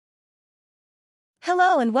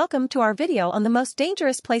Hello and welcome to our video on the most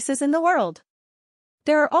dangerous places in the world.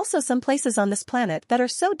 There are also some places on this planet that are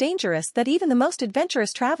so dangerous that even the most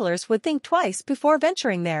adventurous travelers would think twice before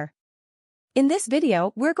venturing there. In this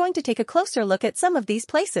video, we're going to take a closer look at some of these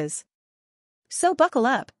places. So buckle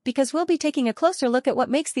up, because we'll be taking a closer look at what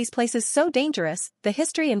makes these places so dangerous, the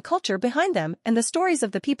history and culture behind them, and the stories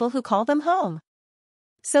of the people who call them home.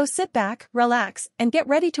 So sit back, relax, and get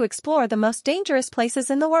ready to explore the most dangerous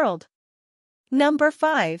places in the world. Number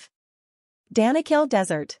 5. Danakil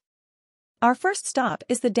Desert. Our first stop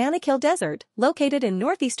is the Danakil Desert, located in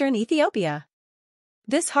northeastern Ethiopia.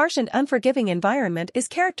 This harsh and unforgiving environment is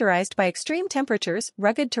characterized by extreme temperatures,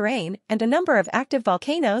 rugged terrain, and a number of active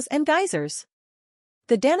volcanoes and geysers.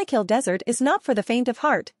 The Danakil Desert is not for the faint of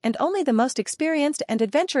heart, and only the most experienced and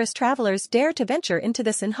adventurous travelers dare to venture into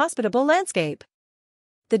this inhospitable landscape.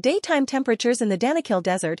 The daytime temperatures in the Danakil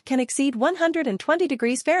Desert can exceed 120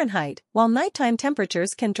 degrees Fahrenheit, while nighttime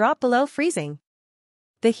temperatures can drop below freezing.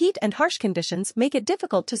 The heat and harsh conditions make it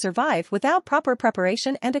difficult to survive without proper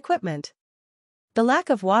preparation and equipment. The lack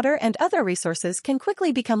of water and other resources can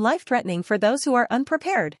quickly become life-threatening for those who are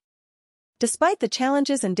unprepared. Despite the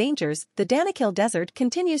challenges and dangers, the Danakil Desert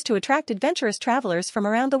continues to attract adventurous travelers from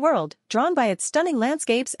around the world, drawn by its stunning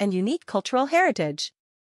landscapes and unique cultural heritage.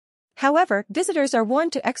 However, visitors are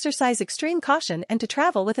warned to exercise extreme caution and to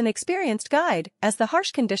travel with an experienced guide, as the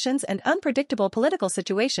harsh conditions and unpredictable political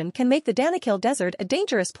situation can make the Danakil Desert a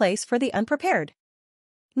dangerous place for the unprepared.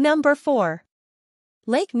 Number 4.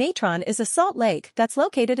 Lake Natron is a salt lake that's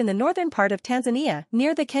located in the northern part of Tanzania,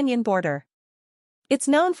 near the Kenyan border. It's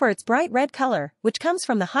known for its bright red color, which comes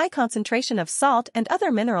from the high concentration of salt and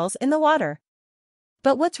other minerals in the water.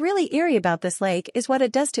 But what's really eerie about this lake is what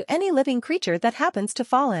it does to any living creature that happens to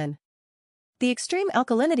fall in. The extreme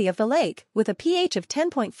alkalinity of the lake, with a pH of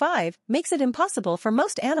 10.5, makes it impossible for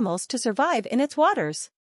most animals to survive in its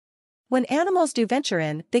waters. When animals do venture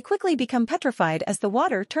in, they quickly become petrified as the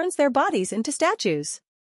water turns their bodies into statues.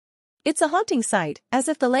 It's a haunting sight, as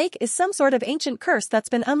if the lake is some sort of ancient curse that's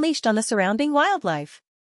been unleashed on the surrounding wildlife.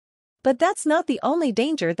 But that's not the only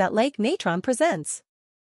danger that Lake Natron presents.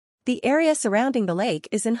 The area surrounding the lake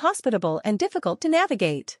is inhospitable and difficult to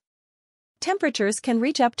navigate. Temperatures can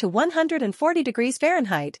reach up to 140 degrees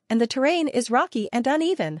Fahrenheit, and the terrain is rocky and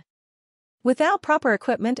uneven. Without proper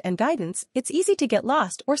equipment and guidance, it's easy to get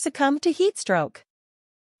lost or succumb to heat stroke.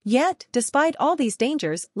 Yet, despite all these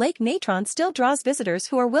dangers, Lake Natron still draws visitors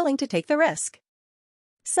who are willing to take the risk.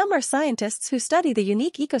 Some are scientists who study the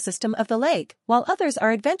unique ecosystem of the lake, while others are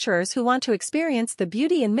adventurers who want to experience the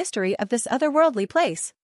beauty and mystery of this otherworldly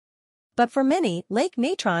place. But for many, Lake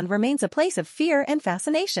Natron remains a place of fear and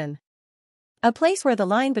fascination. A place where the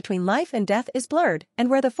line between life and death is blurred,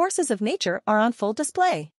 and where the forces of nature are on full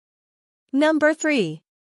display. Number 3.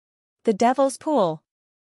 The Devil's Pool.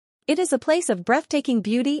 It is a place of breathtaking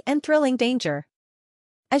beauty and thrilling danger.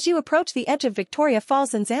 As you approach the edge of Victoria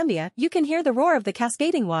Falls in Zambia, you can hear the roar of the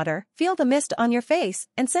cascading water, feel the mist on your face,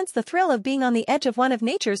 and sense the thrill of being on the edge of one of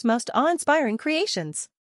nature's most awe-inspiring creations.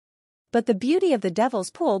 But the beauty of the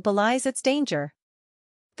Devil's Pool belies its danger.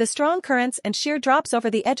 The strong currents and sheer drops over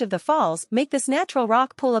the edge of the falls make this natural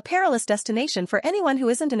rock pool a perilous destination for anyone who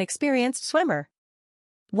isn't an experienced swimmer.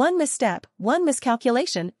 One misstep, one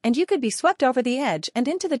miscalculation, and you could be swept over the edge and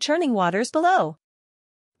into the churning waters below.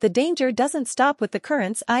 The danger doesn't stop with the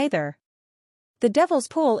currents either. The Devil's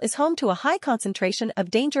Pool is home to a high concentration of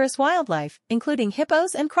dangerous wildlife, including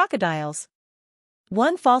hippos and crocodiles.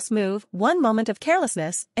 One false move, one moment of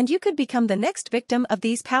carelessness, and you could become the next victim of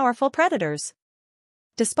these powerful predators.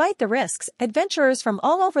 Despite the risks, adventurers from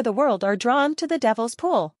all over the world are drawn to the Devil's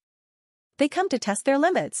Pool. They come to test their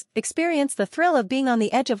limits, experience the thrill of being on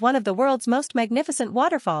the edge of one of the world's most magnificent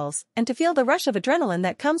waterfalls, and to feel the rush of adrenaline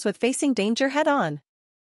that comes with facing danger head-on.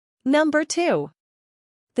 Number 2.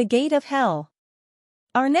 The Gate of Hell.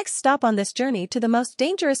 Our next stop on this journey to the most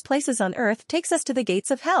dangerous places on Earth takes us to the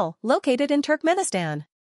Gates of Hell, located in Turkmenistan.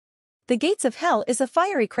 The Gates of Hell is a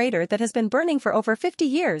fiery crater that has been burning for over 50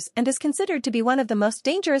 years and is considered to be one of the most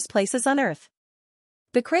dangerous places on Earth.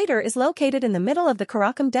 The crater is located in the middle of the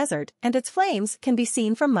Karakum Desert, and its flames can be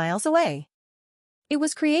seen from miles away. It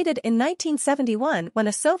was created in 1971 when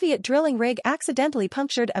a Soviet drilling rig accidentally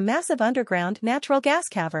punctured a massive underground natural gas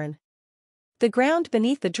cavern. The ground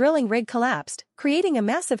beneath the drilling rig collapsed, creating a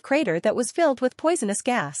massive crater that was filled with poisonous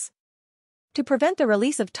gas. To prevent the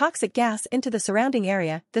release of toxic gas into the surrounding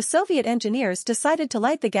area, the Soviet engineers decided to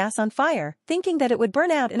light the gas on fire, thinking that it would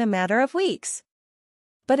burn out in a matter of weeks.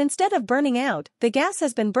 But instead of burning out, the gas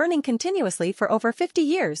has been burning continuously for over 50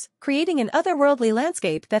 years, creating an otherworldly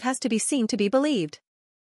landscape that has to be seen to be believed.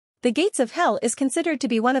 The Gates of Hell is considered to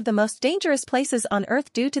be one of the most dangerous places on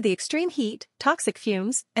Earth due to the extreme heat, toxic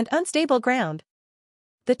fumes, and unstable ground.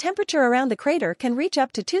 The temperature around the crater can reach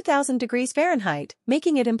up to 2,000 degrees Fahrenheit,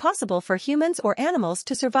 making it impossible for humans or animals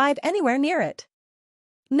to survive anywhere near it.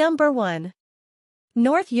 Number 1.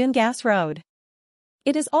 North Yungas Road.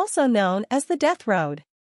 It is also known as the Death Road.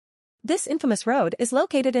 This infamous road is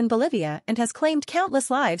located in Bolivia and has claimed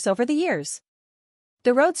countless lives over the years.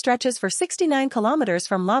 The road stretches for 69 kilometers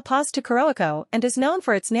from La Paz to Coroico and is known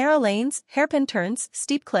for its narrow lanes, hairpin turns,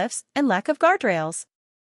 steep cliffs, and lack of guardrails.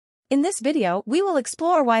 In this video, we will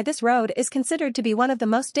explore why this road is considered to be one of the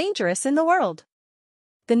most dangerous in the world.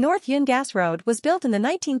 The North Yungas Road was built in the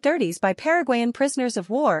 1930s by Paraguayan prisoners of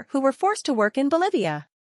war who were forced to work in Bolivia.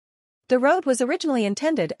 The road was originally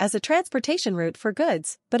intended as a transportation route for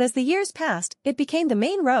goods, but as the years passed, it became the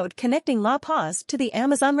main road connecting La Paz to the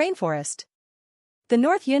Amazon rainforest. The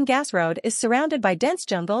North Yungas Road is surrounded by dense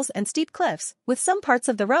jungles and steep cliffs, with some parts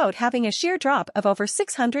of the road having a sheer drop of over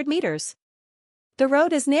 600 meters. The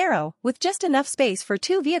road is narrow, with just enough space for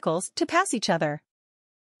two vehicles to pass each other.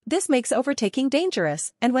 This makes overtaking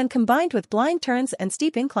dangerous, and when combined with blind turns and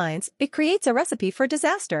steep inclines, it creates a recipe for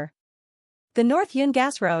disaster. The North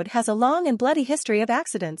Yungas Road has a long and bloody history of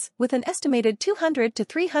accidents, with an estimated 200 to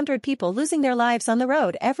 300 people losing their lives on the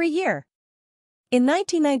road every year. In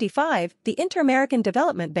 1995, the Inter-American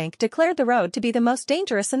Development Bank declared the road to be the most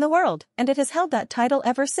dangerous in the world, and it has held that title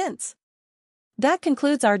ever since. That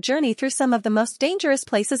concludes our journey through some of the most dangerous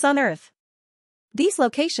places on Earth. These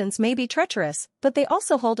locations may be treacherous, but they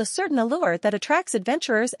also hold a certain allure that attracts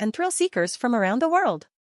adventurers and thrill seekers from around the world.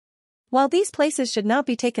 While these places should not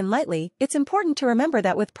be taken lightly, it's important to remember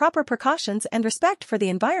that with proper precautions and respect for the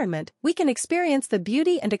environment, we can experience the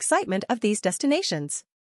beauty and excitement of these destinations.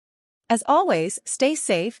 As always, stay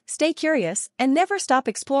safe, stay curious, and never stop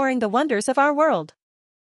exploring the wonders of our world.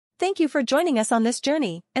 Thank you for joining us on this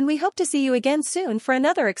journey, and we hope to see you again soon for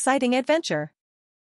another exciting adventure.